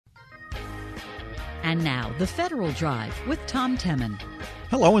And now, the Federal Drive with Tom Temin.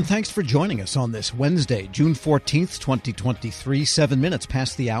 Hello, and thanks for joining us on this Wednesday, June 14th, 2023, 7 minutes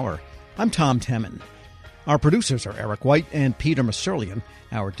past the hour. I'm Tom Temin. Our producers are Eric White and Peter Masurlian.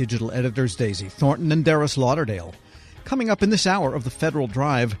 Our digital editors, Daisy Thornton and Darris Lauderdale. Coming up in this hour of the Federal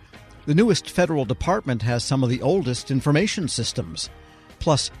Drive, the newest federal department has some of the oldest information systems.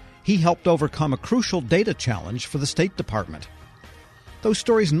 Plus, he helped overcome a crucial data challenge for the State Department. Those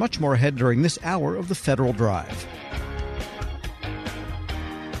stories and much more ahead during this hour of the Federal Drive.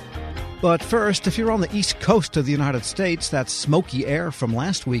 But first, if you're on the East Coast of the United States, that smoky air from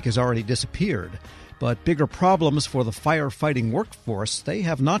last week has already disappeared. But bigger problems for the firefighting workforce, they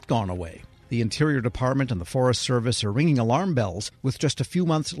have not gone away. The Interior Department and the Forest Service are ringing alarm bells with just a few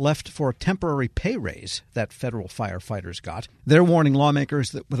months left for a temporary pay raise that federal firefighters got. They're warning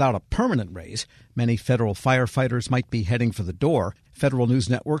lawmakers that without a permanent raise, many federal firefighters might be heading for the door. Federal News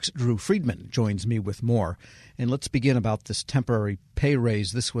Network's Drew Friedman joins me with more. And let's begin about this temporary pay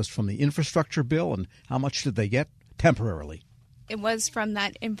raise. This was from the infrastructure bill, and how much did they get temporarily? It was from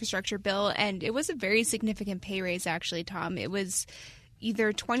that infrastructure bill, and it was a very significant pay raise, actually, Tom. It was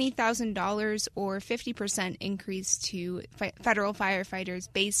either $20,000 or 50% increase to federal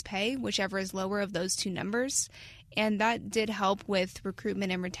firefighters' base pay, whichever is lower of those two numbers. And that did help with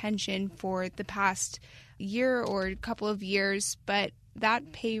recruitment and retention for the past year or a couple of years. But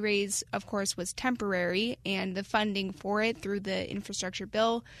that pay raise, of course, was temporary, and the funding for it through the infrastructure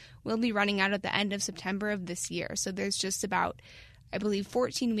bill will be running out at the end of September of this year. So there's just about, I believe,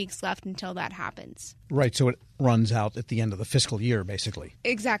 14 weeks left until that happens. Right, so it runs out at the end of the fiscal year, basically.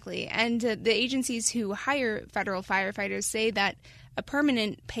 Exactly. And the agencies who hire federal firefighters say that a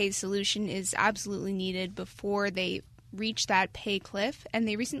permanent pay solution is absolutely needed before they reach that pay cliff. And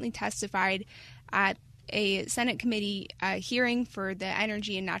they recently testified at a Senate committee hearing for the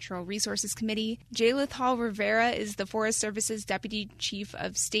Energy and Natural Resources Committee. Jalith Hall Rivera is the Forest Service's Deputy Chief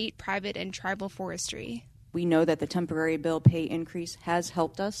of State, Private, and Tribal Forestry. We know that the temporary bill pay increase has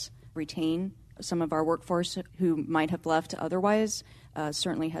helped us retain some of our workforce who might have left otherwise,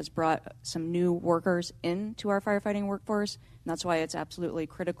 certainly has brought some new workers into our firefighting workforce. And that's why it's absolutely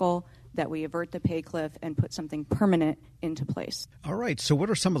critical that we avert the pay cliff and put something permanent into place. All right, so what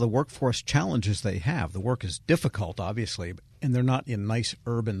are some of the workforce challenges they have? The work is difficult, obviously, and they're not in nice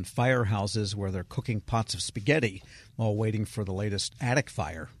urban firehouses where they're cooking pots of spaghetti while waiting for the latest attic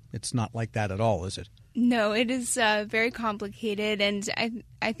fire. It's not like that at all, is it? No, it is very complicated, and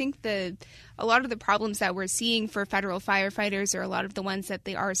I think a lot of the problems that we're seeing for federal firefighters, or a lot of the ones that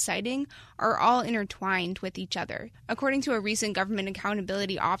they are citing, are all intertwined with each other. According to a recent Government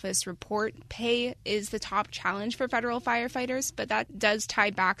Accountability Office report, pay is the top challenge for federal firefighters, but that does tie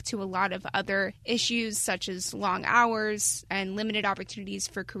back to a lot of other issues such as long hours and limited opportunities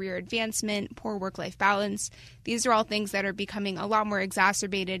for career advancement, poor work-life balance. These are all things that are becoming a lot more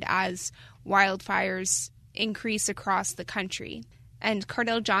exacerbated as wildfires increase across the country. And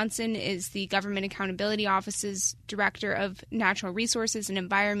Cardell Johnson is the Government Accountability Office's Director of Natural Resources and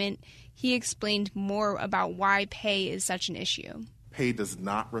Environment. He explained more about why pay is such an issue. Pay does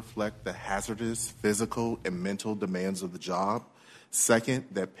not reflect the hazardous physical and mental demands of the job. Second,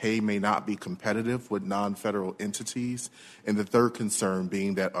 that pay may not be competitive with non-federal entities. And the third concern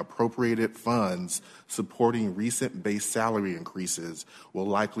being that appropriated funds supporting recent base salary increases will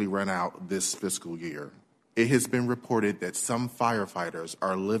likely run out this fiscal year. It has been reported that some firefighters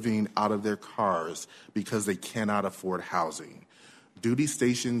are living out of their cars because they cannot afford housing. Duty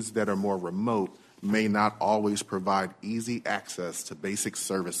stations that are more remote may not always provide easy access to basic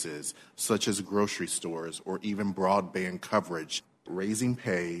services such as grocery stores or even broadband coverage. Raising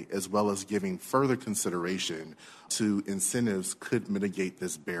pay, as well as giving further consideration to incentives, could mitigate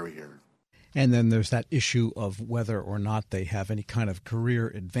this barrier. And then there's that issue of whether or not they have any kind of career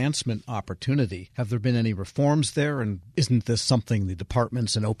advancement opportunity. Have there been any reforms there? And isn't this something the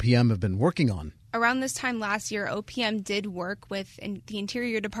departments and OPM have been working on? Around this time last year, OPM did work with the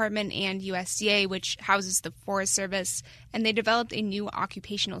Interior Department and USDA, which houses the Forest Service, and they developed a new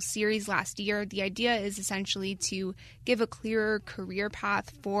occupational series last year. The idea is essentially to give a clearer career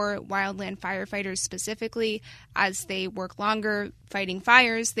path for wildland firefighters specifically. As they work longer fighting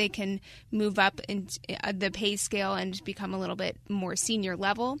fires, they can move up in the pay scale and become a little bit more senior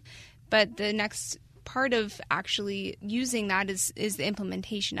level. But the next part of actually using that is the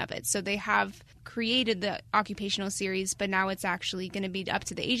implementation of it. So they have created the occupational series, but now it's actually going to be up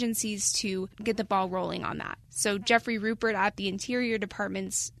to the agencies to get the ball rolling on that. So Jeffrey Rupert at the Interior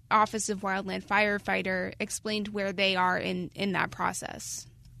Department's Office of Wildland Firefighter explained where they are in that process.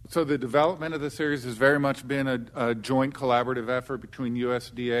 So the development of the series has very much been a joint collaborative effort between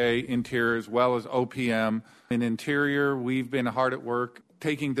USDA, Interior, as well as OPM. In Interior, we've been hard at work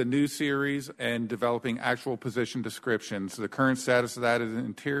taking the new series and developing actual position descriptions. The current status of that in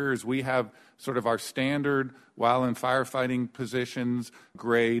Interior is we have sort of our standard wildland firefighting positions,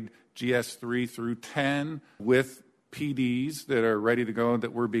 grade GS3 through 10, with PDs that are ready to go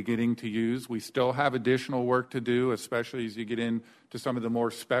that we're beginning to use. We still have additional work to do, especially as you get into some of the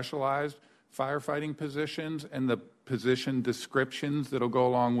more specialized firefighting positions and the position descriptions that'll go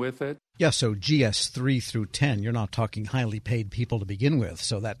along with it. Yeah, so GS3 through 10, you're not talking highly paid people to begin with.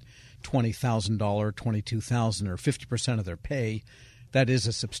 So that $20,000, $22,000, or 50% of their pay, that is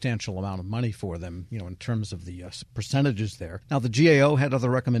a substantial amount of money for them, in terms of the percentages there. Now, the GAO had other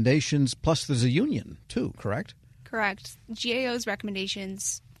recommendations, plus there's a union too, correct? Correct. GAO's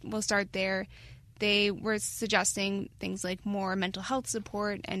recommendations, we'll start there. They were suggesting things like more mental health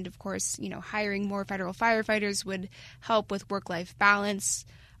support and, of course, hiring more federal firefighters would help with work-life balance.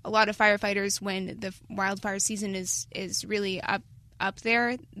 A lot of firefighters, when the wildfire season is really up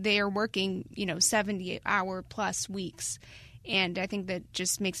there, they are working, 70-hour plus weeks. And I think that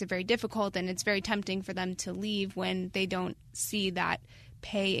just makes it very difficult, and it's very tempting for them to leave when they don't see that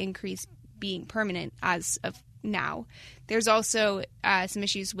pay increase being permanent as of now. There's also some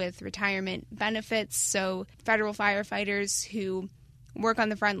issues with retirement benefits. So federal firefighters who work on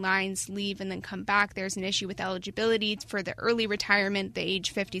the front lines, leave, and then come back, there's an issue with eligibility for the early retirement, the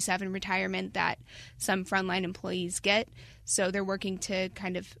age 57 retirement that some frontline employees get. So they're working to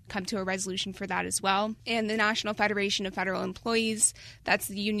kind of come to a resolution for that as well. And the National Federation of Federal Employees, that's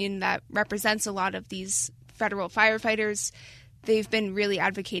the union that represents a lot of these federal firefighters. They've been really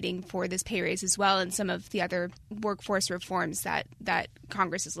advocating for this pay raise as well and some of the other workforce reforms that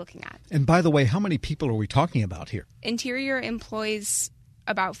Congress is looking at. And by the way, how many people are we talking about here? Interior employs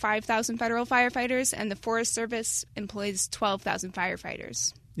about 5,000 federal firefighters, and the Forest Service employs 12,000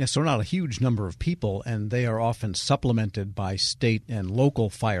 firefighters. Yes, so not a huge number of people, and they are often supplemented by state and local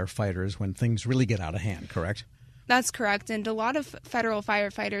firefighters when things really get out of hand, correct? That's correct. And a lot of federal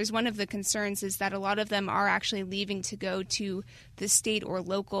firefighters, one of the concerns is that a lot of them are actually leaving to go to the state or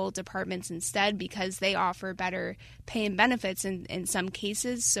local departments instead because they offer better pay and benefits in some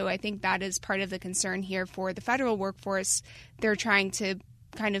cases. So I think that is part of the concern here for the federal workforce. They're trying to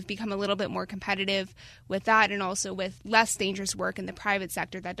kind of become a little bit more competitive with that and also with less dangerous work in the private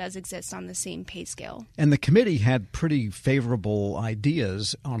sector that does exist on the same pay scale. And the committee had pretty favorable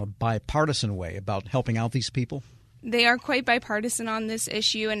ideas on a bipartisan way about helping out these people. They are quite bipartisan on this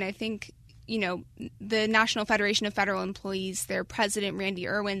issue, and I think, the National Federation of Federal Employees, their president, Randy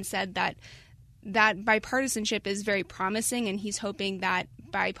Irwin, said that bipartisanship is very promising, and he's hoping that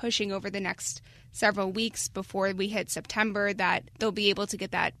by pushing over the next several weeks before we hit September, that they'll be able to get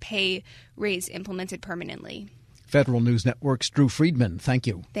that pay raise implemented permanently. Federal News Network's Drew Friedman, thank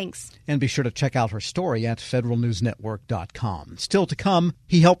you. Thanks. And be sure to check out her story at federalnewsnetwork.com. Still to come,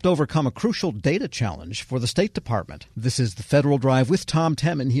 he helped overcome a crucial data challenge for the State Department. This is the Federal Drive with Tom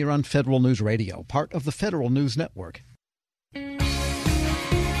Temin here on Federal News Radio, part of the Federal News Network.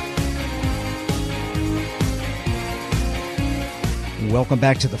 Welcome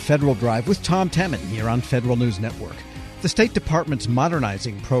back to the Federal Drive with Tom Temin here on Federal News Network. The State Department's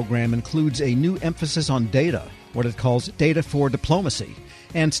modernizing program includes a new emphasis on data, what it calls data for diplomacy,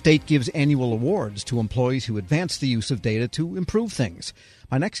 and state gives annual awards to employees who advance the use of data to improve things.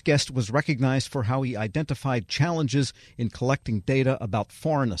 My next guest was recognized for how he identified challenges in collecting data about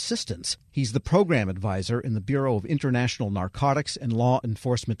foreign assistance. He's the program advisor in the Bureau of International Narcotics and Law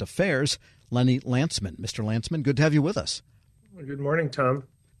Enforcement Affairs, Lenny Lantzman. Mr. Lantzman, good to have you with us. Good morning, Tom.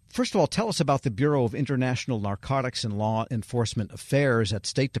 First of all, tell us about the Bureau of International Narcotics and Law Enforcement Affairs at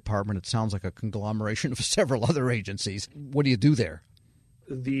State Department. It sounds like a conglomeration of several other agencies. What do you do there?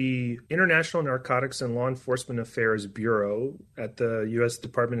 The International Narcotics and Law Enforcement Affairs Bureau at the U.S.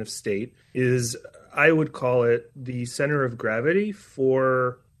 Department of State is, I would call it, the center of gravity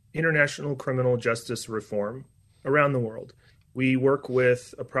for international criminal justice reform around the world. We work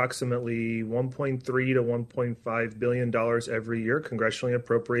with approximately $1.3 to $1.5 billion every year, congressionally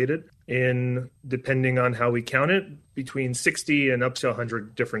appropriated, in, depending on how we count it, between 60 and up to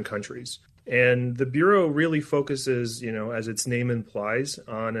 100 different countries. And the Bureau really focuses, as its name implies,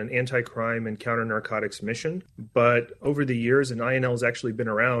 on an anti-crime and counter-narcotics mission. But over the years, and INL has actually been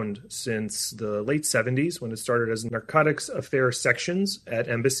around since the late 70s when it started as narcotics affairs sections at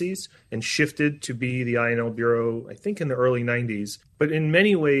embassies and shifted to be the INL Bureau, I think, in the early 90s. But in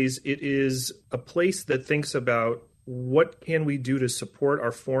many ways, it is a place that thinks about what can we do to support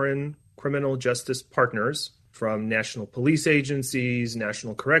our foreign criminal justice partners from national police agencies,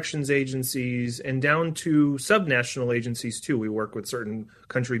 national corrections agencies, and down to subnational agencies too. We work with certain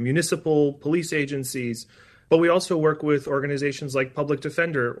country municipal police agencies, but we also work with organizations like public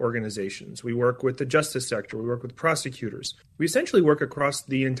defender organizations. We work with the justice sector. We work with prosecutors. We essentially work across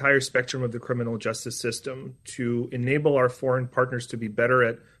the entire spectrum of the criminal justice system to enable our foreign partners to be better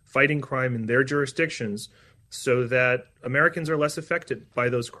at fighting crime in their jurisdictions so that Americans are less affected by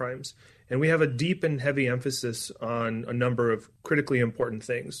those crimes. And we have a deep and heavy emphasis on a number of critically important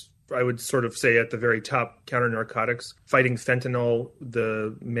things. I would sort of say at the very top, counter-narcotics, fighting fentanyl,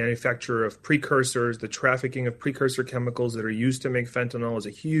 the manufacture of precursors, the trafficking of precursor chemicals that are used to make fentanyl is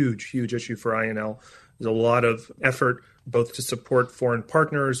a huge, huge issue for INL. There's a lot of effort both to support foreign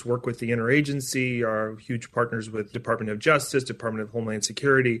partners, work with the interagency, our huge partners with Department of Justice, Department of Homeland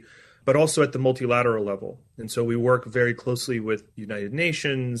Security, but also at the multilateral level. And so we work very closely with United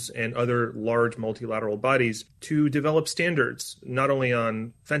Nations and other large multilateral bodies to develop standards, not only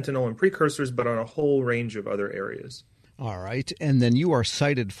on fentanyl and precursors, but on a whole range of other areas. All right. And then you are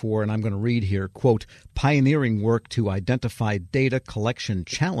cited for, and I'm going to read here, quote, pioneering work to identify data collection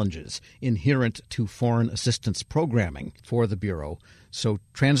challenges inherent to foreign assistance programming for the Bureau. So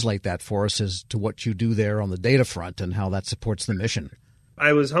translate that for us as to what you do there on the data front and how that supports the mission.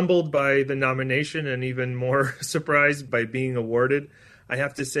 I was humbled by the nomination and even more surprised by being awarded. I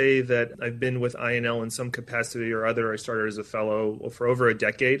have to say that I've been with INL in some capacity or other. I started as a fellow for over a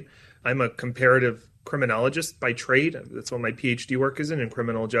decade. I'm a comparative criminologist by trade. That's what my PhD work is in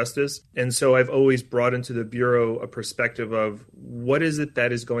criminal justice. And so I've always brought into the Bureau a perspective of what is it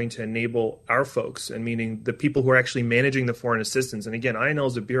that is going to enable our folks, and meaning the people who are actually managing the foreign assistance. And again, INL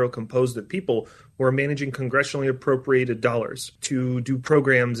is a bureau composed of people who are managing congressionally appropriated dollars to do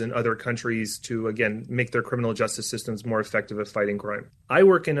programs in other countries to, again, make their criminal justice systems more effective at fighting crime. I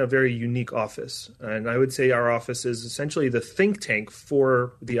work in a very unique office, and I would say our office is essentially the think tank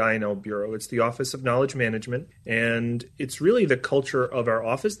for the INL Bureau. It's the Office of Knowledge Management, and it's really the culture of our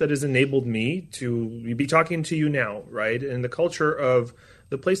office that has enabled me to be talking to you now, right? And the culture of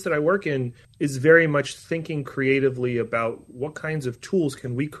the place that I work in is very much thinking creatively about what kinds of tools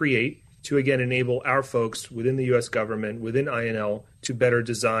can we create to, again, enable our folks within the U.S. government, within INL, to better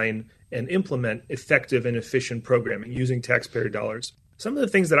design and implement effective and efficient programming using taxpayer dollars. Some of the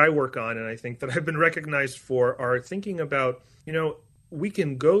things that I work on, and I think that I've been recognized for, are thinking about, we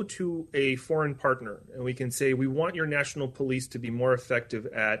can go to a foreign partner and we can say, we want your national police to be more effective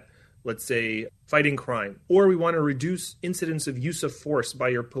at, let's say, fighting crime, or we want to reduce incidents of use of force by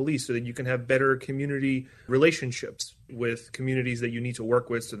your police so that you can have better community relationships with communities that you need to work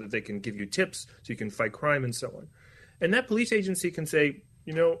with so that they can give you tips so you can fight crime and so on. And that police agency can say,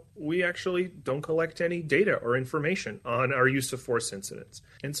 we actually don't collect any data or information on our use of force incidents.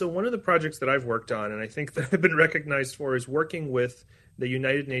 And so one of the projects that I've worked on, and I think that I've been recognized for, is working with the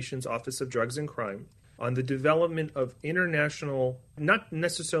United Nations Office of Drugs and Crime on the development of international, not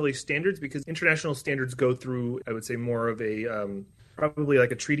necessarily standards, because international standards go through, I would say, more of a probably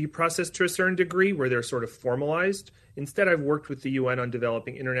like a treaty process to a certain degree where they're sort of formalized. Instead, I've worked with the UN on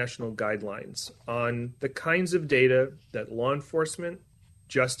developing international guidelines on the kinds of data that law enforcement,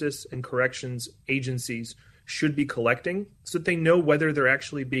 justice, and corrections agencies should be collecting so that they know whether they're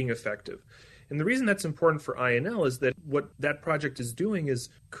actually being effective. And the reason that's important for INL is that what that project is doing is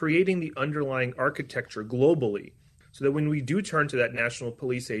creating the underlying architecture globally so that when we do turn to that national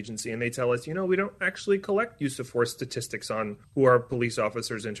police agency and they tell us, we don't actually collect use of force statistics on who our police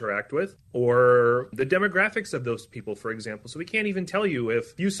officers interact with or the demographics of those people, for example. So we can't even tell you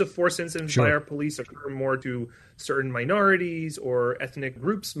if use of force incidents by our police occur more to certain minorities or ethnic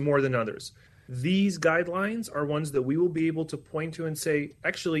groups more than others. These guidelines are ones that we will be able to point to and say,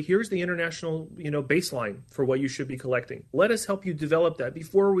 actually, here's the international, baseline for what you should be collecting. Let us help you develop that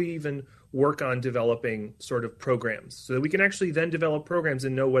before we even work on developing sort of programs so that we can actually then develop programs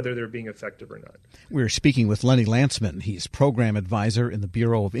and know whether they're being effective or not. We're speaking with Lenny Lantzman. He's program advisor in the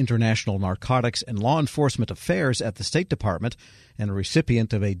Bureau of International Narcotics and Law Enforcement Affairs at the State Department and a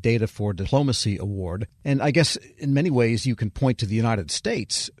recipient of a Data for Diplomacy Award. And I guess in many ways you can point to the United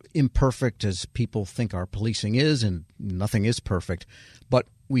States, imperfect as people think our policing is, and nothing is perfect, but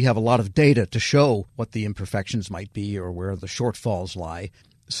we have a lot of data to show what the imperfections might be or where the shortfalls lie.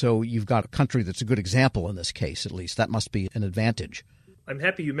 So you've got a country that's a good example in this case, at least. That must be an advantage. I'm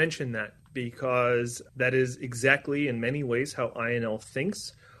happy you mentioned that because that is exactly in many ways how INL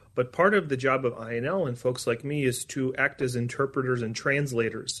thinks. But part of the job of INL and folks like me is to act as interpreters and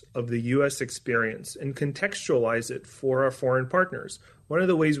translators of the U.S. experience and contextualize it for our foreign partners. One of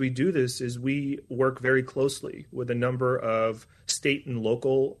the ways we do this is we work very closely with a number of state and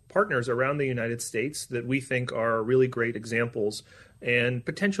local partners around the United States that we think are really great examples and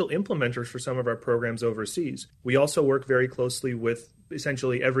potential implementers for some of our programs overseas. We also work very closely with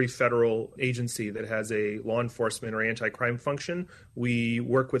essentially every federal agency that has a law enforcement or anti-crime function. We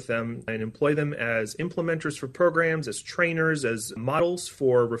work with them and employ them as implementers for programs, as trainers, as models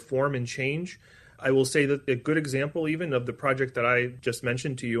for reform and change. I will say that a good example even of the project that I just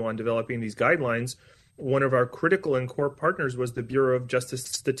mentioned to you on developing these guidelines, one of our critical and core partners was the Bureau of Justice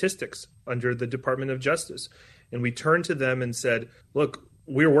Statistics under the Department of Justice. And we turned to them and said, look,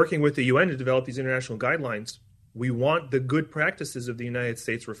 we're working with the UN to develop these international guidelines. We want the good practices of the United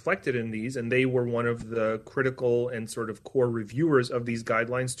States reflected in these, and they were one of the critical and sort of core reviewers of these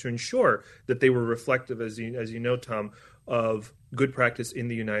guidelines to ensure that they were reflective, as you know, Tom, of good practice in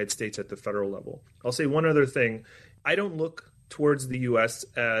the United States at the federal level. I'll say one other thing. I don't look towards the U.S.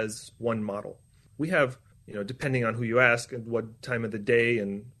 as one model. We have, depending on who you ask and what time of the day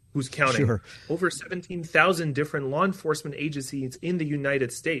and who's counting, sure, over 17,000 different law enforcement agencies in the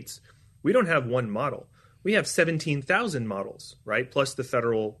United States. We don't have one model. We have 17,000 models, right? Plus the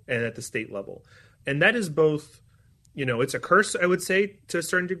federal and at the state level. And that is both, it's a curse, I would say, to a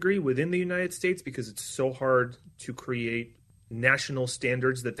certain degree within the United States because it's so hard to create national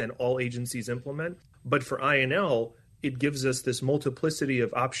standards that then all agencies implement. But for INL, it gives us this multiplicity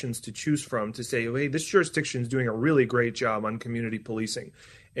of options to choose from to say, hey, this jurisdiction is doing a really great job on community policing.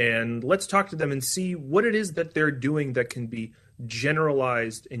 And let's talk to them and see what it is that they're doing that can be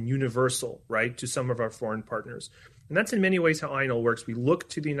generalized and universal, right, to some of our foreign partners. And that's in many ways how INL works. We look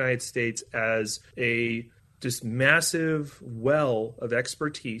to the United States as this massive well of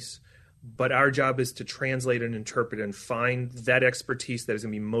expertise, but our job is to translate and interpret and find that expertise that is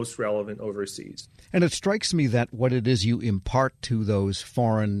going to be most relevant overseas. And it strikes me that what it is you impart to those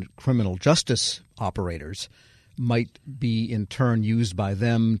foreign criminal justice operators might be in turn used by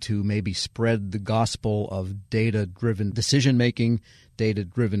them to maybe spread the gospel of data-driven decision-making,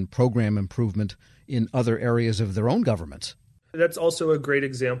 data-driven program improvement in other areas of their own governments. That's also a great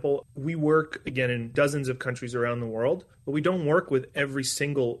example. We work, again, in dozens of countries around the world, but we don't work with every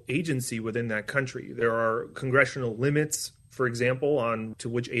single agency within that country. There are congressional limits, for example, on to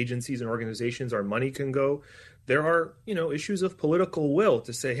which agencies and organizations our money can go. There are, issues of political will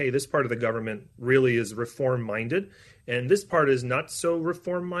to say, hey, this part of the government really is reform-minded, and this part is not so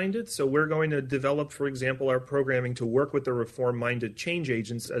reform-minded. So we're going to develop, for example, our programming to work with the reform-minded change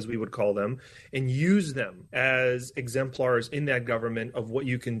agents, as we would call them, and use them as exemplars in that government of what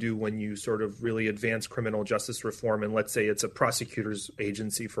you can do when you sort of really advance criminal justice reform. And let's say it's a prosecutor's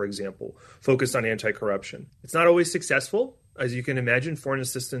agency, for example, focused on anti-corruption. It's not always successful. As you can imagine, foreign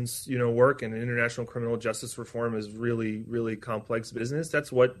assistance, work and international criminal justice reform is really, really complex business.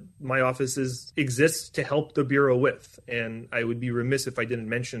 That's what my office exists to help the Bureau with. And I would be remiss if I didn't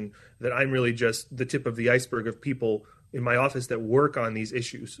mention that I'm really just the tip of the iceberg of people in my office that work on these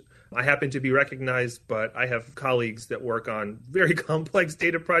issues. I happen to be recognized, but I have colleagues that work on very complex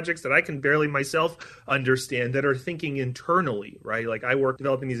data projects that I can barely myself understand that are thinking internally, right? Like I work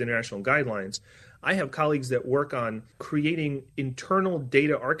developing these international guidelines. I have colleagues that work on creating internal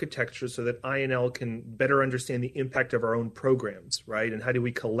data architecture so that INL can better understand the impact of our own programs, right? And how do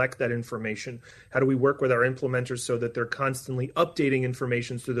we collect that information? How do we work with our implementers so that they're constantly updating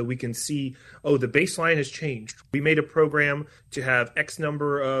information so that we can see, the baseline has changed. We made a program to have X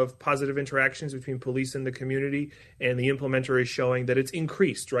number of positive interactions between police and the community, and the implementer is showing that it's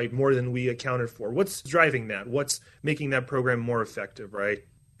increased, right? More than we accounted for. What's driving that? What's making that program more effective, right?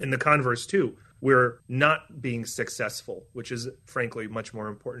 And the converse too. We're not being successful, which is frankly much more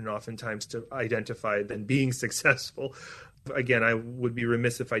important oftentimes to identify than being successful. Again, I would be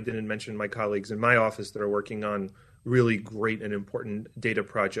remiss if I didn't mention my colleagues in my office that are working on really great and important data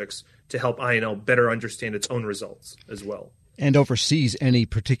projects to help INL better understand its own results as well. And overseas, any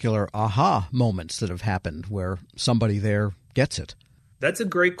particular aha moments that have happened where somebody there gets it? That's a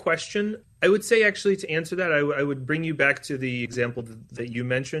great question. I would say, actually, to answer that, I would bring you back to the example that you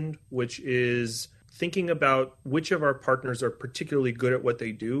mentioned, which is thinking about which of our partners are particularly good at what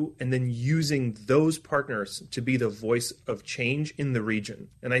they do, and then using those partners to be the voice of change in the region.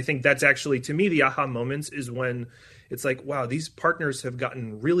 And I think that's actually, to me, the aha moments is when it's like, wow, these partners have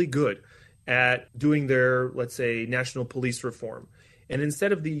gotten really good at doing their, let's say, national police reform. And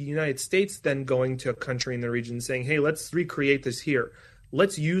instead of the United States then going to a country in the region saying, hey, let's recreate this here,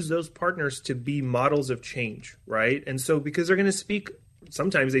 let's use those partners to be models of change, right? And so because they're going to speak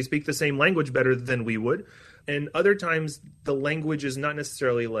sometimes they speak the same language better than we would. And other times the language is not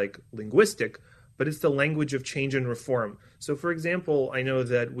necessarily like linguistic, but it's the language of change and reform. So for example, I know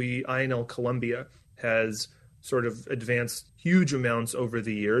that INL Colombia has sort of advanced huge amounts over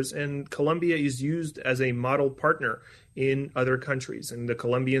the years, and Colombia is used as a model partner in other countries. And the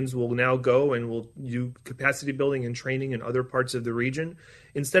Colombians will now go and will do capacity building and training in other parts of the region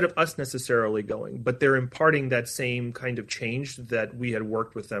instead of us necessarily going. But they're imparting that same kind of change that we had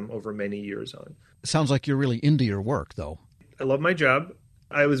worked with them over many years on. Sounds like you're really into your work, though. I love my job.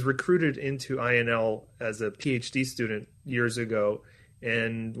 I was recruited into INL as a PhD student years ago.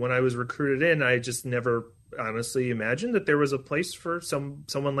 And when I was recruited in, I just never honestly imagined that there was a place for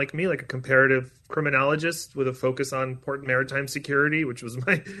someone like me, like a comparative criminologist with a focus on port and maritime security, which was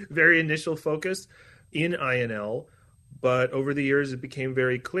my very initial focus in INL. But over the years, it became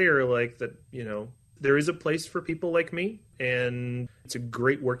very clear that, there is a place for people like me, and it's a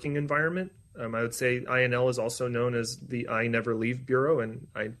great working environment. I would say INL is also known as the I Never Leave Bureau, and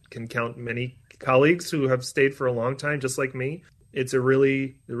I can count many colleagues who have stayed for a long time, just like me. It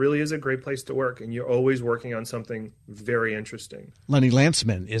really is a great place to work, and you're always working on something very interesting. Lenny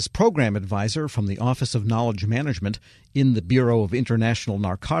Lanceman is program advisor from the Office of Knowledge Management in the Bureau of International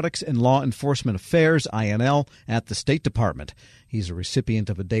Narcotics and Law Enforcement Affairs, INL, at the State Department. He's a recipient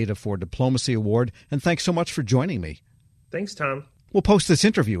of a Data for Diplomacy Award, and thanks so much for joining me. Thanks, Tom. We'll post this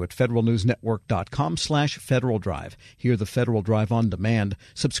interview at federalnewsnetwork.com/Federal Drive. Hear the Federal Drive on demand.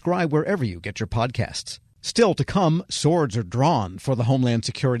 Subscribe wherever you get your podcasts. Still to come, swords are drawn for the Homeland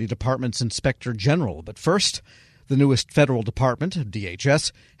Security Department's Inspector General. But first, the newest federal department,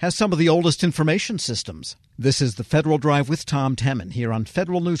 DHS, has some of the oldest information systems. This is the Federal Drive with Tom Temin here on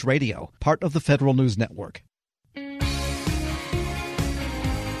Federal News Radio, part of the Federal News Network.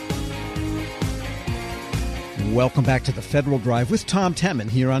 Welcome back to the Federal Drive with Tom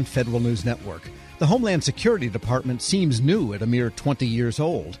Temin here on Federal News Network. The Homeland Security Department seems new at a mere 20 years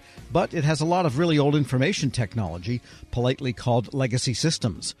old, but it has a lot of really old information technology, politely called legacy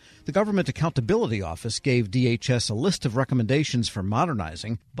systems. The Government Accountability Office gave DHS a list of recommendations for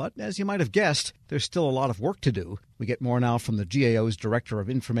modernizing, but as you might have guessed, there's still a lot of work to do. We get more now from the GAO's Director of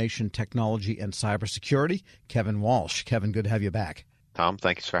Information Technology and Cybersecurity, Kevin Walsh. Kevin, good to have you back. Tom,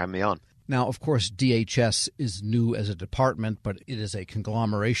 thanks for having me on. Now, of course, DHS is new as a department, but it is a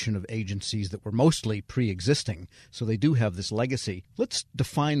conglomeration of agencies that were mostly pre-existing, so they do have this legacy. Let's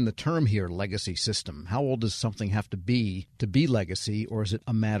define the term here, legacy system. How old does something have to be legacy, or is it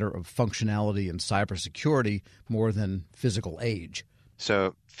a matter of functionality and cybersecurity more than physical age?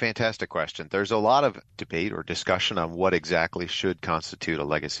 So, fantastic question. There's a lot of debate or discussion on what exactly should constitute a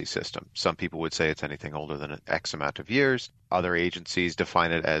legacy system. Some people would say it's anything older than an X amount of years. Other agencies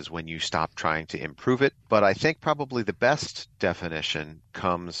define it as when you stop trying to improve it. But I think probably the best definition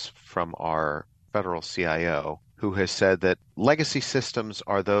comes from our federal CIO, who has said that legacy systems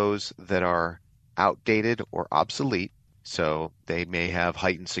are those that are outdated or obsolete. So they may have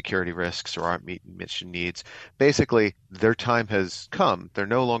heightened security risks or aren't meeting mission needs. Basically, their time has come. They're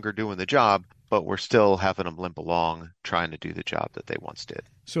no longer doing the job, but we're still having them limp along trying to do the job that they once did.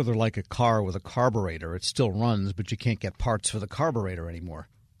 So they're like a car with a carburetor. It still runs, but you can't get parts for the carburetor anymore.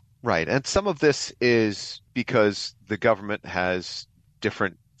 Right. And some of this is because the government has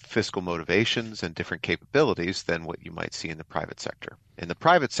different fiscal motivations and different capabilities than what you might see in the private sector. In the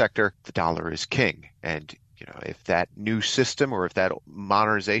private sector, the dollar is king. And if that new system or if that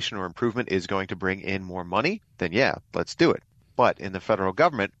modernization or improvement is going to bring in more money, then yeah, let's do it. But in the federal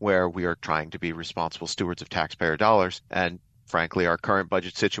government, where we are trying to be responsible stewards of taxpayer dollars, and frankly, our current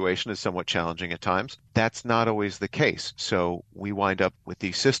budget situation is somewhat challenging at times, that's not always the case. So we wind up with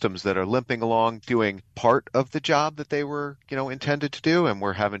these systems that are limping along, doing part of the job that they were, intended to do, and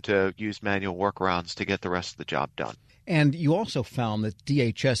we're having to use manual workarounds to get the rest of the job done. And you also found that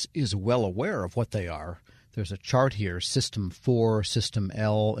DHS is well aware of what they are. There's a chart here, System 4, System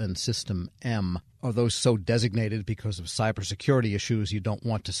L, and System M. Are those so designated because of cybersecurity issues you don't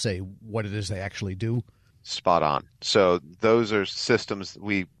want to say what it is they actually do? Spot on. So those are systems.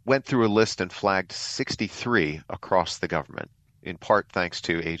 We went through a list and flagged 63 across the government, in part thanks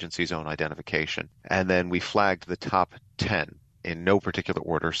to agencies' own identification. And then we flagged the top 10 in no particular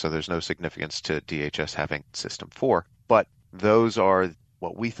order, so there's no significance to DHS having System 4. But those are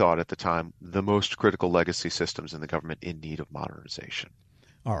what we thought at the time, the most critical legacy systems in the government in need of modernization.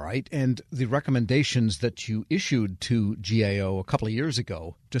 All right. And the recommendations that you issued to GAO a couple of years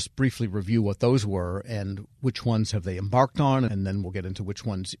ago, just briefly review what those were and which ones have they embarked on, and then we'll get into which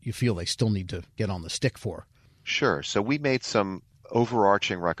ones you feel they still need to get on the stick for. Sure. So we made some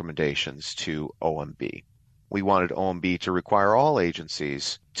overarching recommendations to OMB. we wanted OMB to require all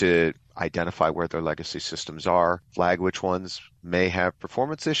agencies to identify where their legacy systems are, flag which ones may have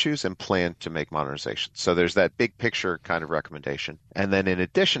performance issues, and plan to make modernization. So there's that big picture kind of recommendation. And then in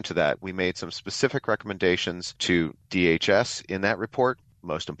addition to that, we made some specific recommendations to DHS in that report.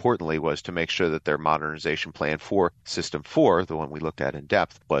 Most importantly was to make sure that their modernization plan for System 4, the one we looked at in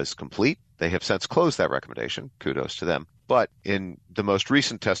depth, was complete. They have since closed that recommendation. Kudos to them. But in the most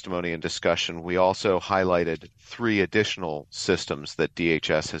recent testimony and discussion, we also highlighted 3 additional systems that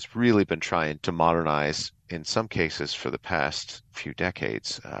DHS has really been trying to modernize in some cases for the past few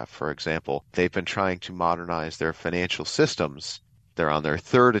decades. For example, they've been trying to modernize their financial systems. They're on their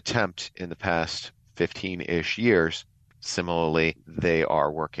 3rd attempt in the past 15-ish years. Similarly, they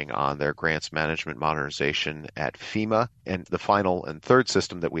are working on their grants management modernization at FEMA. And the final and 3rd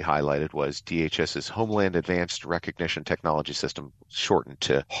system that we highlighted was DHS's Homeland Advanced Recognition Technology System, shortened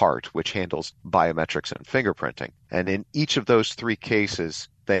to HART, which handles biometrics and fingerprinting. And in each of those 3 cases,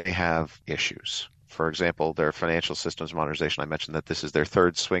 they have issues. For example, their financial systems modernization, I mentioned that this is their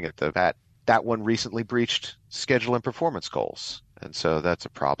 3rd swing at the bat. That one recently breached schedule and performance goals. And so that's a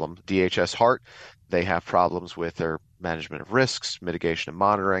problem. DHS HART, they have problems with their management of risks, mitigation and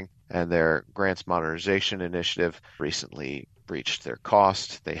monitoring, and their grants modernization initiative recently breached their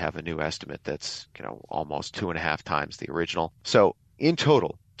cost. They have a new estimate that's, almost 2.5 times the original. So in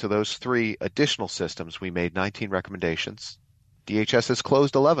total, to those 3 additional systems, we made 19 recommendations. DHS has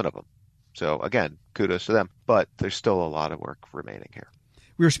closed 11 of them. So again, kudos to them, but there's still a lot of work remaining here.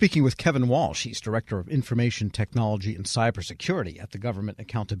 We were speaking with Kevin Walsh. He's Director of Information Technology and Cybersecurity at the Government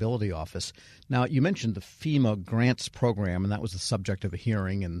Accountability Office. Now, you mentioned the FEMA grants program, and that was the subject of a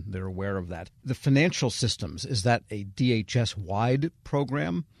hearing, and they're aware of that. The financial systems, is that a DHS-wide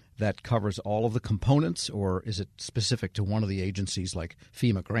program that covers all of the components, or is it specific to one of the agencies like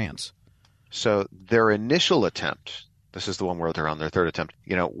FEMA grants? So their initial attempt, this is the one where they're on their 3rd attempt.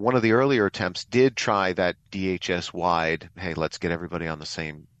 One of the earlier attempts did try that DHS-wide, hey, let's get everybody on the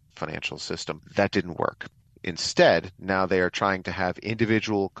same financial system. That didn't work. Instead, now they are trying to have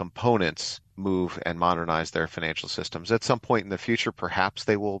individual components move and modernize their financial systems. At some point in the future, perhaps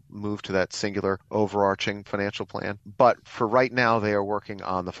they will move to that singular overarching financial plan. But for right now, they are working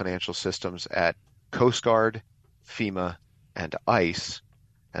on the financial systems at Coast Guard, FEMA, and ICE.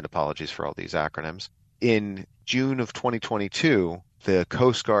 And apologies for all these acronyms. In June of 2022, the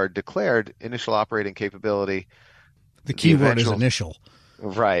Coast Guard declared initial operating capability. The key word is initial.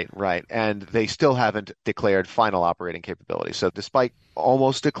 Right. And they still haven't declared final operating capability. So despite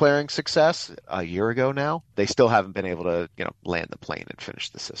almost declaring success a year ago now, they still haven't been able to, land the plane and finish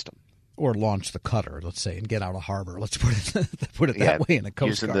the system. Or launch the cutter, let's say, and get out of harbor. Let's put it that way in a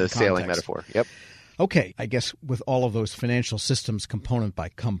Coast Guard using the sailing context. metaphor. Yep. Okay, I guess with all of those financial systems component by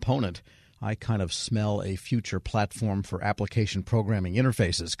component, I kind of smell a future platform for application programming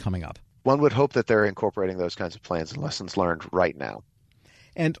interfaces coming up. One would hope that they're incorporating those kinds of plans and lessons learned right now.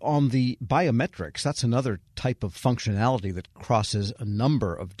 And on the biometrics, that's another type of functionality that crosses a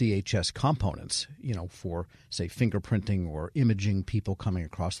number of DHS components, for, say, fingerprinting or imaging people coming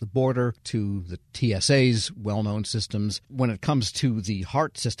across the border, to the TSA's well-known systems. When it comes to the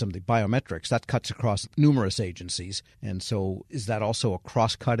HART system, the biometrics, that cuts across numerous agencies. And so is that also a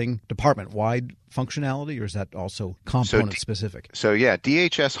cross-cutting department-wide functionality, or is that also component-specific? So,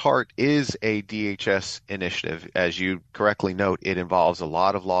 DHS HART is a DHS initiative. As you correctly note, it involves a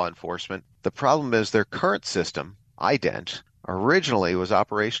lot of law enforcement. The problem is their current system, IDENT, originally was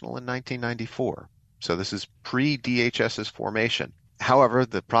operational in 1994. So this is pre-DHS's formation. However,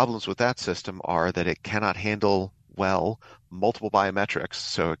 the problems with that system are that it cannot handle multiple biometrics,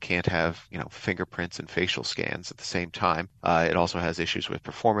 so it can't have, fingerprints and facial scans at the same time. It also has issues with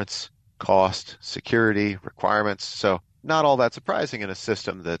performance, cost, security, requirements. So not all that surprising in a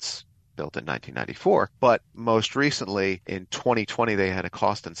system that's built in 1994. But most recently, in 2020, they had a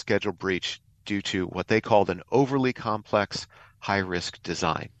cost and schedule breach due to what they called an overly complex, high-risk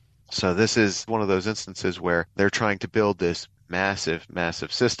design. So this is one of those instances where they're trying to build this massive,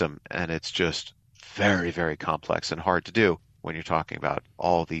 massive system, and it's just very, very complex and hard to do when you're talking about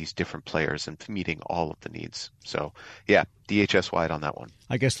all these different players and meeting all of the needs. So, DHS-wide on that one.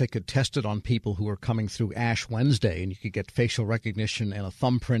 I guess they could test it on people who are coming through Ash Wednesday, and you could get facial recognition and a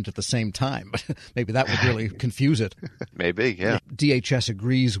thumbprint at the same time. But maybe that would really confuse it. Maybe, yeah. DHS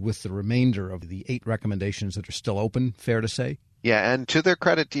agrees with the remainder of the 8 recommendations that are still open, fair to say? Yeah, and to their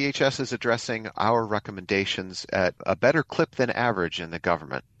credit, DHS is addressing our recommendations at a better clip than average in the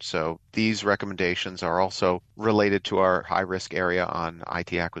government. So these recommendations are also related to our high-risk area on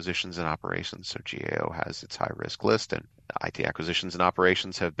IT acquisitions and operations. So GAO has its high-risk list, and IT acquisitions and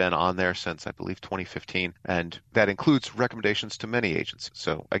operations have been on there since, I believe, 2015, and that includes recommendations to many agencies.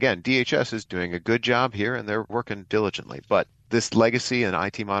 So again, DHS is doing a good job here, and they're working diligently. But this legacy and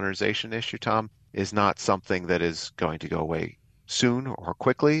IT modernization issue, Tom, is not something that is going to go away soon or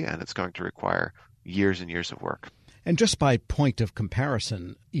quickly, and it's going to require years and years of work. And just by point of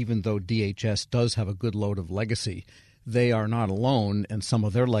comparison, even though DHS does have a good load of legacy, they are not alone, and some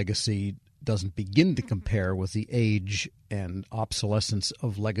of their legacy doesn't begin to compare with the age and obsolescence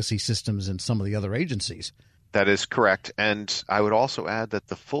of legacy systems in some of the other agencies. That is correct. And I would also add that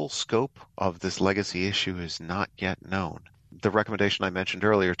the full scope of this legacy issue is not yet known. The recommendation I mentioned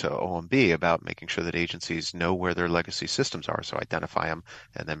earlier to OMB about making sure that agencies know where their legacy systems are, so identify them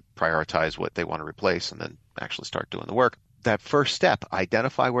and then prioritize what they want to replace and then actually start doing the work. That first step,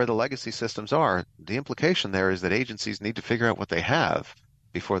 identify where the legacy systems are, the implication there is that agencies need to figure out what they have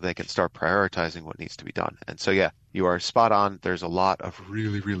before they can start prioritizing what needs to be done. And so, yeah, you are spot on. There's a lot of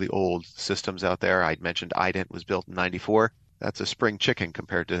really, really old systems out there. I mentioned IDENT was built in 94. That's a spring chicken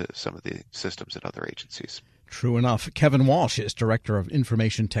compared to some of the systems at other agencies. True enough. Kevin Walsh is Director of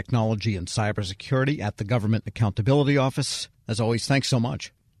Information Technology and Cybersecurity at the Government Accountability Office. As always, thanks so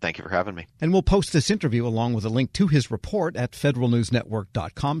much. Thank you for having me. And we'll post this interview along with a link to his report at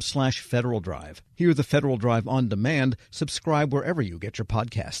federalnewsnetwork.com/Federal Drive. Hear the Federal Drive on demand. Subscribe wherever you get your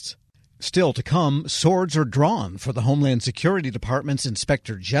podcasts. Still to come, swords are drawn for the Homeland Security Department's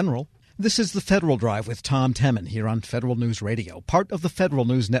Inspector General. This is the Federal Drive with Tom Temin here on Federal News Radio, part of the Federal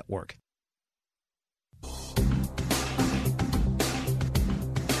News Network.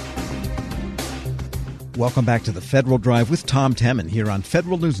 Welcome back to the Federal Drive with Tom Temin here on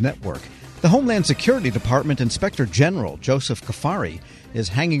Federal News Network. The Homeland Security Department Inspector General Joseph Kafari is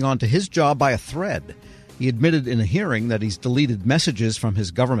hanging on to his job by a thread. He admitted in a hearing that he's deleted messages from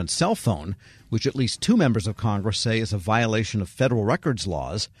his government cell phone, which at least 2 members of Congress say is a violation of federal records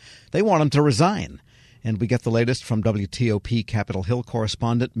laws. They want him to resign. And we get the latest from WTOP Capitol Hill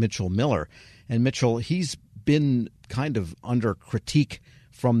correspondent Mitchell Miller. And Mitchell, he's been kind of under critique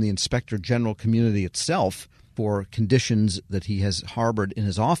from the Inspector General community itself for conditions that he has harbored in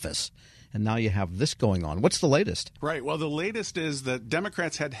his office. And now you have this going on. What's the latest? Right. Well, the latest is that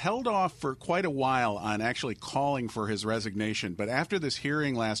Democrats had held off for quite a while on actually calling for his resignation. But after this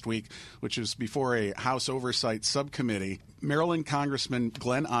hearing last week, which was before a House Oversight Subcommittee, Maryland Congressman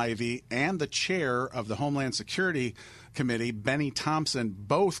Glenn Ivey and the chair of the Homeland Security Committee, Benny Thompson,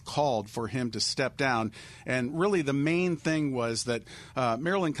 both called for him to step down. And really the main thing was that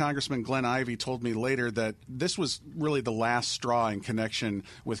Maryland Congressman Glenn Ivey told me later that this was really the last straw in connection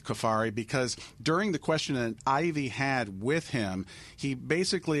with Kafari, because during the question that Ivey had with him, he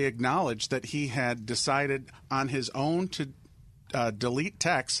basically acknowledged that he had decided on his own to delete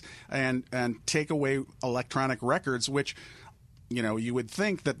texts and take away electronic records, which, you know, you would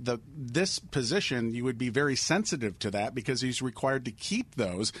think that this position, you would be very sensitive to that because he's required to keep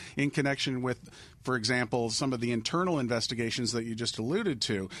those in connection with, for example, some of the internal investigations that you just alluded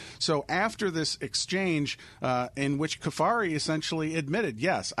to. So after this exchange in which Kafari essentially admitted,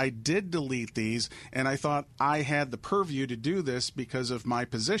 yes, I did delete these, and I thought I had the purview to do this because of my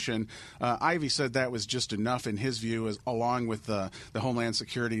position, Ivey said that was just enough in his view, along with the Homeland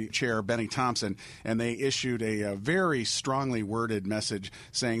Security Chair, Benny Thompson, and they issued a very strongly worded message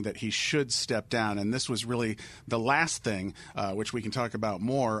saying that he should step down. And this was really the last thing, which we can talk about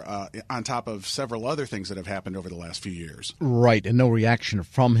more, on top of several other things that have happened over the last few years. Right, and no reaction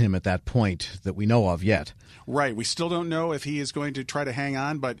from him at that point that we know of yet. Right. We still don't know if he is going to try to hang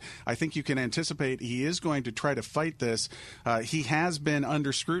on, but I think you can anticipate he is going to try to fight this. He has been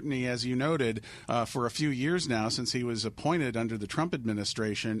under scrutiny, as you noted, for a few years now since he was appointed under the Trump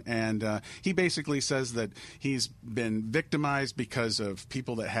administration, and he basically says that he's been victimized because of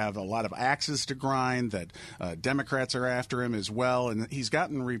people that have a lot of axes to grind, that Democrats are after him as well, and he's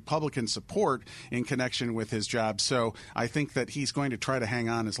gotten Republican support in connection with his job. So I think that he's going to try to hang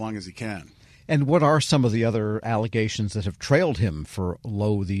on as long as he can. And what are some of the other allegations that have trailed him for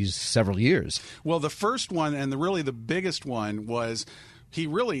these several years? Well, the first one, and really the biggest one, was he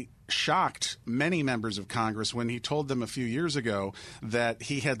really shocked many members of Congress when he told them a few years ago that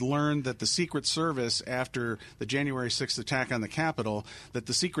he had learned that the Secret Service, after the January 6th attack on the Capitol, that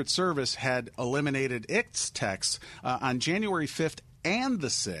the Secret Service had eliminated its texts on January 5th and the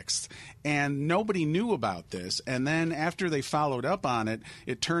 6th, and nobody knew about this. And then after they followed up on it,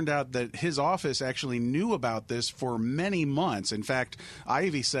 it turned out that his office actually knew about this for many months. In fact,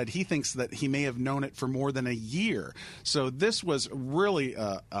 Ivey said he thinks that he may have known it for more than a year. So this was really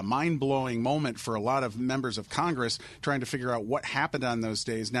a mind-blowing moment for a lot of members of Congress trying to figure out what happened on those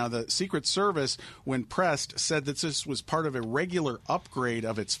days. Now, the Secret Service, when pressed, said that this was part of a regular upgrade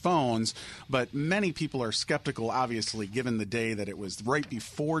of its phones, but many people are skeptical, obviously, given the day that it was right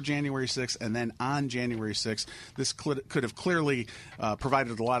before January 6th and then on January 6th. This could have clearly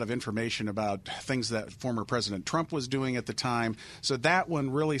provided a lot of information about things that former President Trump was doing at the time. So that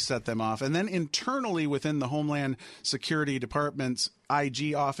one really set them off. And then internally within the Homeland Security Department's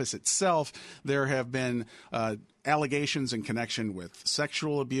IG office itself, there have been allegations in connection with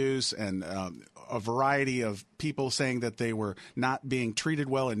sexual abuse and a variety of people saying that they were not being treated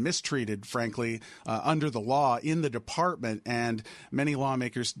well and mistreated, frankly, under the law in the department. And many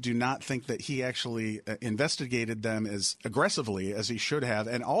lawmakers do not think that he actually investigated them as aggressively as he should have.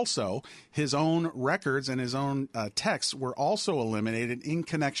 And also, his own records and his own texts were also eliminated in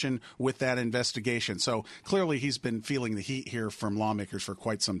connection with that investigation. So clearly he's been feeling the heat here from lawmakers for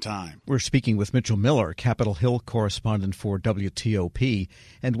quite some time. We're speaking with Mitchell Miller, Capitol Hill correspondent for WTOP.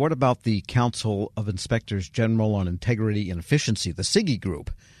 And what about the Council of Inspectors General on Integrity and Efficiency, the SIGI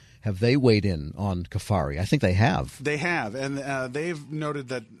group? Have they weighed in on Kafari? I think they have. They have, and they've noted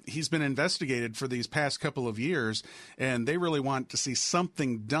that he's been investigated for these past couple of years, and they really want to see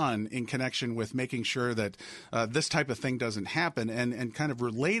something done in connection with making sure that this type of thing doesn't happen. And kind of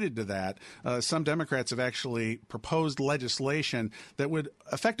related to that, some Democrats have actually proposed legislation that would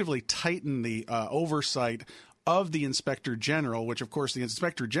effectively tighten the oversight of the Inspector General, which, of course, the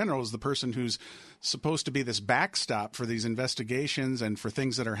Inspector General is the person who's supposed to be this backstop for these investigations and for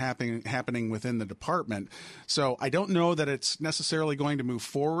things that are happening within the department. So I don't know that it's necessarily going to move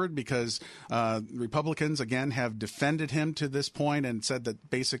forward because Republicans, again, have defended him to this point and said that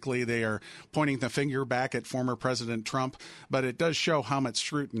basically they are pointing the finger back at former President Trump. But it does show how much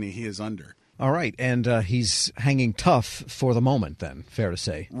scrutiny he is under. All right, and he's hanging tough for the moment then, fair to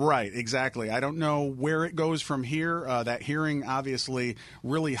say. Right, exactly. I don't know where it goes from here. That hearing obviously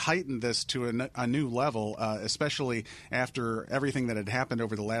really heightened this to a new level, especially after everything that had happened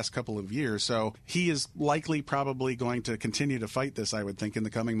over the last couple of years. So he is likely probably going to continue to fight this, I would think, in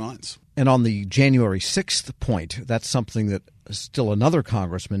the coming months. And on the January 6th point, that's something that still another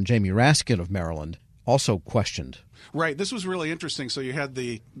congressman, Jamie Raskin of Maryland, also questioned. Right. This was really interesting. So you had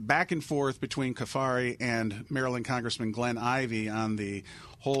the back and forth between Kafari and Maryland Congressman Glenn Ivey on the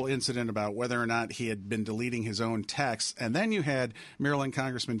whole incident about whether or not he had been deleting his own texts. And then you had Maryland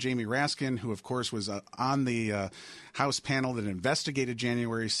Congressman Jamie Raskin, who, of course, was on the House panel that investigated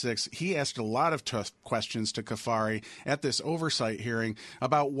January 6th. He asked a lot of tough questions to Kafari at this oversight hearing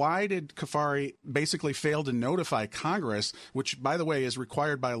about why did Kafari basically fail to notify Congress, which, by the way, is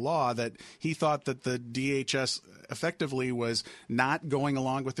required by law, that he thought that the DHS effectively was not going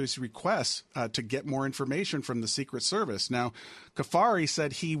along with his requests to get more information from the Secret Service. Now, Kafari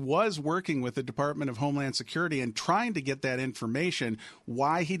said he was working with the Department of Homeland Security and trying to get that information.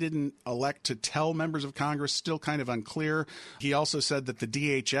 Why he didn't elect to tell members of Congress, still kind of unclear. He also said that the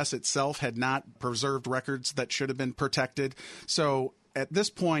DHS itself had not preserved records that should have been protected. So at this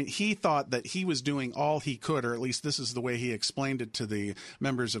point, he thought that he was doing all he could, or at least this is the way he explained it to the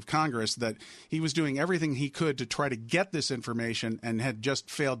members of Congress, that he was doing everything he could to try to get this information and had just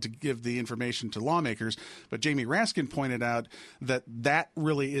failed to give the information to lawmakers. But Jamie Raskin pointed out that that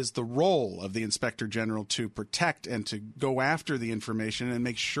really is the role of the Inspector General, to protect and to go after the information and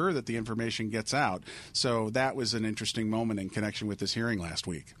make sure that the information gets out. So that was an interesting moment in connection with this hearing last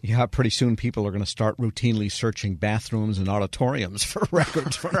week. Yeah, pretty soon people are going to start routinely searching bathrooms and auditoriums for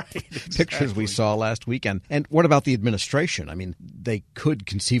records from pictures we saw last weekend. And what about the administration? I mean, they could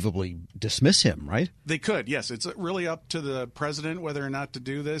conceivably dismiss him, right? They could, yes. It's really up to the president whether or not to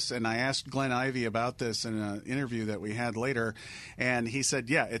do this. And I asked Glenn Ivey about this in an interview that we had later. And he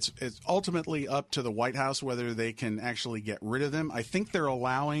said, yeah, it's ultimately up to the White House whether they can actually get rid of him. I think they're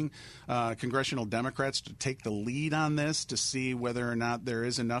allowing congressional Democrats to take the lead on this to see whether or not there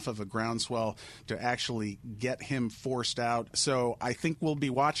is enough of a groundswell to actually get him forced out. So I think we'll be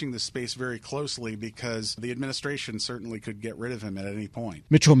watching this space very closely because the administration certainly could get rid of him at any point.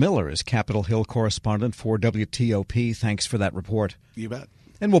 Mitchell Miller is Capitol Hill correspondent for WTOP. Thanks for that report. You bet.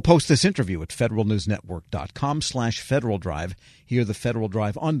 And we'll post this interview at federalnewsnetwork.com/Federal Drive. Hear the Federal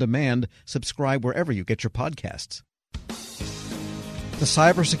Drive on demand. Subscribe wherever you get your podcasts. The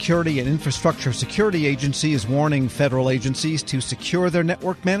Cybersecurity and Infrastructure Security Agency is warning federal agencies to secure their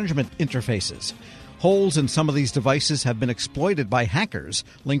network management interfaces. Holes in some of these devices have been exploited by hackers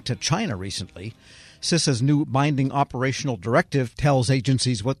linked to China recently. CISA's new binding operational directive tells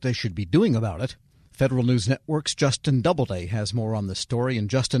agencies what they should be doing about it. Federal News Network's Justin Doubleday has more on this story.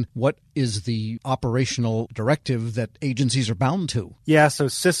 And Justin, what is the operational directive that agencies are bound to? Yeah, so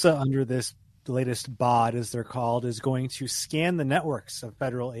CISA, under this latest BOD, as they're called, is going to scan the networks of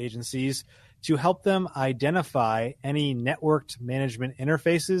federal agencies to help them identify any networked management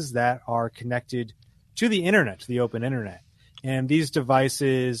interfaces that are connected to the internet, to the open internet. And these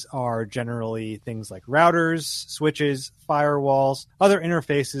devices are generally things like routers, switches, firewalls, other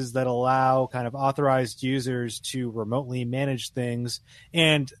interfaces that allow kind of authorized users to remotely manage things.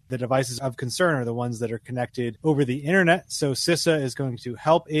 And the devices of concern are the ones that are connected over the internet. So CISA is going to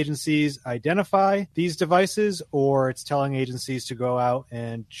help agencies identify these devices, or it's telling agencies to go out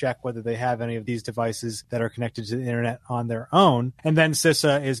and check whether they have any of these devices that are connected to the internet on their own. And then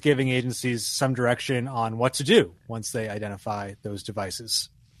CISA is giving agencies some direction on what to do once they identify those devices.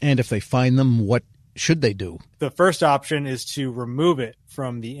 And if they find them, what should they do? The first option is to remove it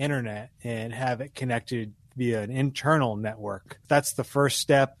from the internet and have it connected via an internal network. That's the first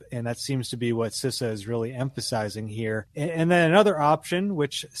step, and that seems to be what CISA is really emphasizing here. And then another option,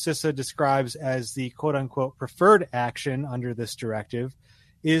 which CISA describes as the quote-unquote preferred action under this directive,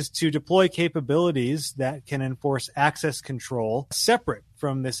 is to deploy capabilities that can enforce access control separate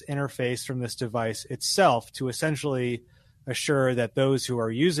from this interface, from this device itself, to essentially assure that those who are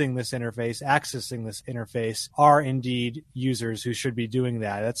using this interface, accessing this interface, are indeed users who should be doing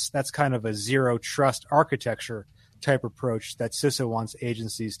that. That's kind of a zero trust architecture type approach that CISA wants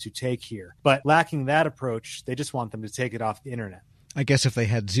agencies to take here. But lacking that approach, they just want them to take it off the internet. I guess if they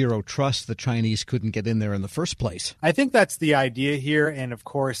had zero trust, the Chinese couldn't get in there in the first place. I think that's the idea here. And of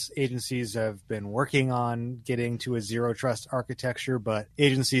course, agencies have been working on getting to a zero trust architecture, but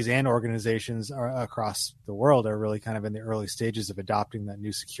agencies and organizations across the world are really kind of in the early stages of adopting that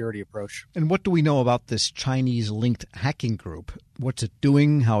new security approach. And what do we know about this Chinese-linked hacking group? What's it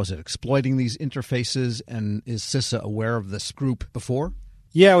doing? How is it exploiting these interfaces? And is CISA aware of this group before?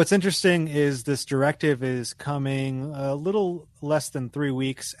 Yeah, what's interesting is this directive is coming a little less than 3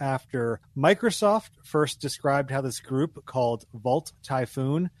 weeks after Microsoft first described how this group called Vault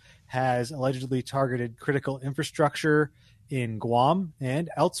Typhoon has allegedly targeted critical infrastructure in Guam and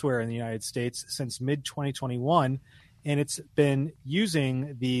elsewhere in the United States since mid-2021. And it's been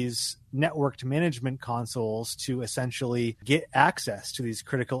using these networked management consoles to essentially get access to these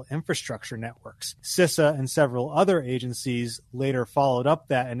critical infrastructure networks. CISA and several other agencies later followed up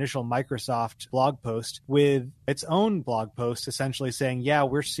that initial Microsoft blog post with its own blog post, essentially saying, yeah,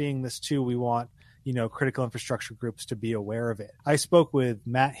 we're seeing this too. We want critical infrastructure groups to be aware of it. I spoke with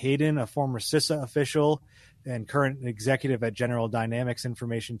Matt Hayden, a former CISA official and current executive at General Dynamics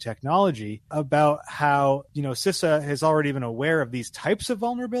Information Technology, about how, CISA has already been aware of these types of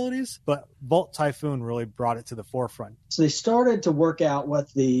vulnerabilities, but Vault Typhoon really brought it to the forefront. So they started to work out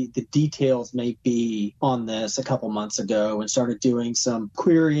what the details may be on this a couple months ago and started doing some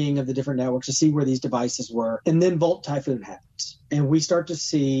querying of the different networks to see where these devices were. And then Vault Typhoon happens. And we start to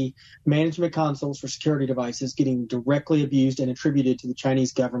see management consoles for security devices getting directly abused and attributed to the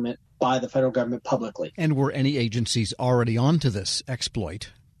Chinese government by the federal government publicly. And were any agencies already onto this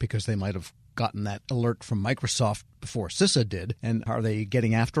exploit? Because they might have gotten that alert from Microsoft before CISA did. And are they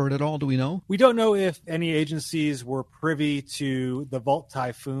getting after it at all? Do we know? We don't know if any agencies were privy to the Vault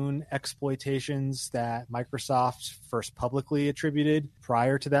Typhoon exploitations that Microsoft first publicly attributed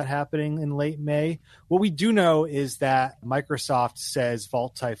prior to that happening in late May. What we do know is that Microsoft says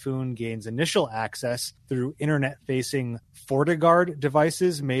Vault Typhoon gains initial access through internet-facing FortiGuard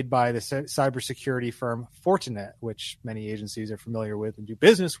devices made by the cybersecurity firm Fortinet, which many agencies are familiar with and do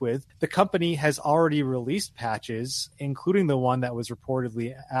business with. The company has already released patches, including the one that was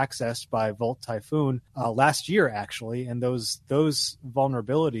reportedly accessed by Vault Typhoon last year, actually. And those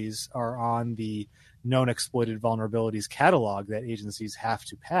vulnerabilities are on the known exploited vulnerabilities catalog that agencies have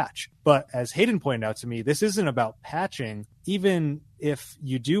to patch. But as Hayden pointed out to me, this isn't about patching. Even if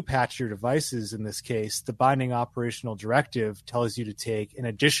you do patch your devices in this case, the binding operational directive tells you to take an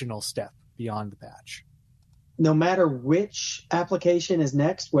additional step beyond the patch. No matter which application is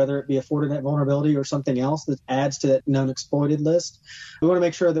next, whether it be a Fortinet vulnerability or something else that adds to that known exploited list, we want to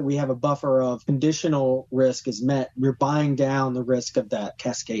make sure that we have a buffer of conditional risk is met. We're buying down the risk of that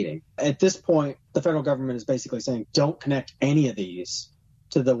cascading. At this point, the federal government is basically saying, don't connect any of these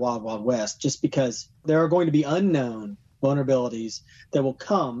to the Wild Wild West, just because there are going to be unknown vulnerabilities that will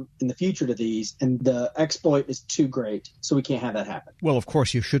come in the future to these, and the exploit is too great, so we can't have that happen. Well, of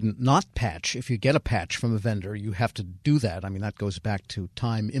course, you shouldn't not patch. If you get a patch from a vendor, you have to do that. I mean, that goes back to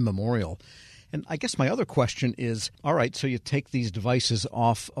time immemorial. And I guess my other question is, all right, so you take these devices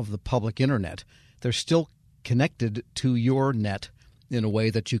off of the public internet. They're still connected to your net in a way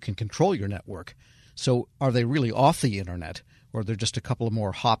that you can control your network. So are they really off the internet, or they're just a couple of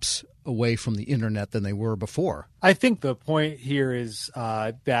more hops away from the internet than they were before? I think the point here is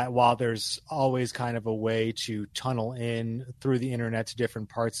that while there's always kind of a way to tunnel in through the internet to different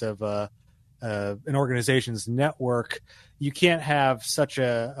parts of an organization's network, you can't have such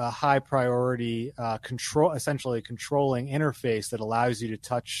a high priority essentially controlling interface that allows you to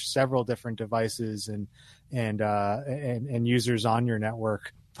touch several different devices and users on your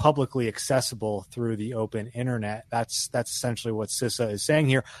network publicly accessible through the open internet. That's essentially what CISA is saying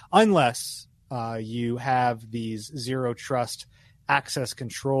here, unless you have these zero trust access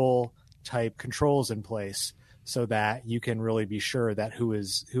control type controls in place, so that you can really be sure that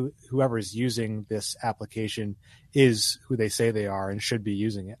whoever is using this application is who they say they are and should be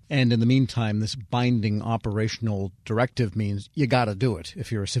using it. And in the meantime, this binding operational directive means you got to do it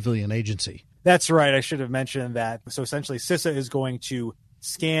if you're a civilian agency. That's right. I should have mentioned that. So essentially, CISA is going to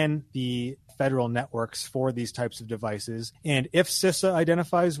scan the federal networks for these types of devices. And if CISA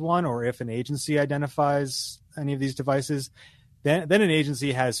identifies one, or if an agency identifies any of these devices, then an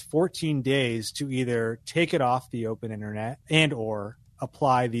agency has 14 days to either take it off the open internet and or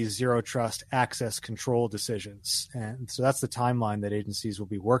apply these zero trust access control decisions. And so that's the timeline that agencies will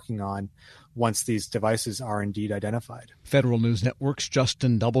be working on once these devices are indeed identified. Federal News Network's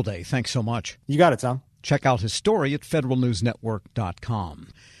Justin Doubleday, thanks so much. You got it, Tom. Check out his story at federalnewsnetwork.com.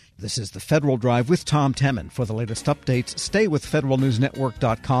 This is the Federal Drive with Tom Temin. For the latest updates, stay with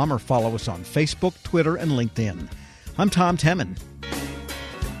federalnewsnetwork.com or follow us on Facebook, Twitter, and LinkedIn. I'm Tom Temin.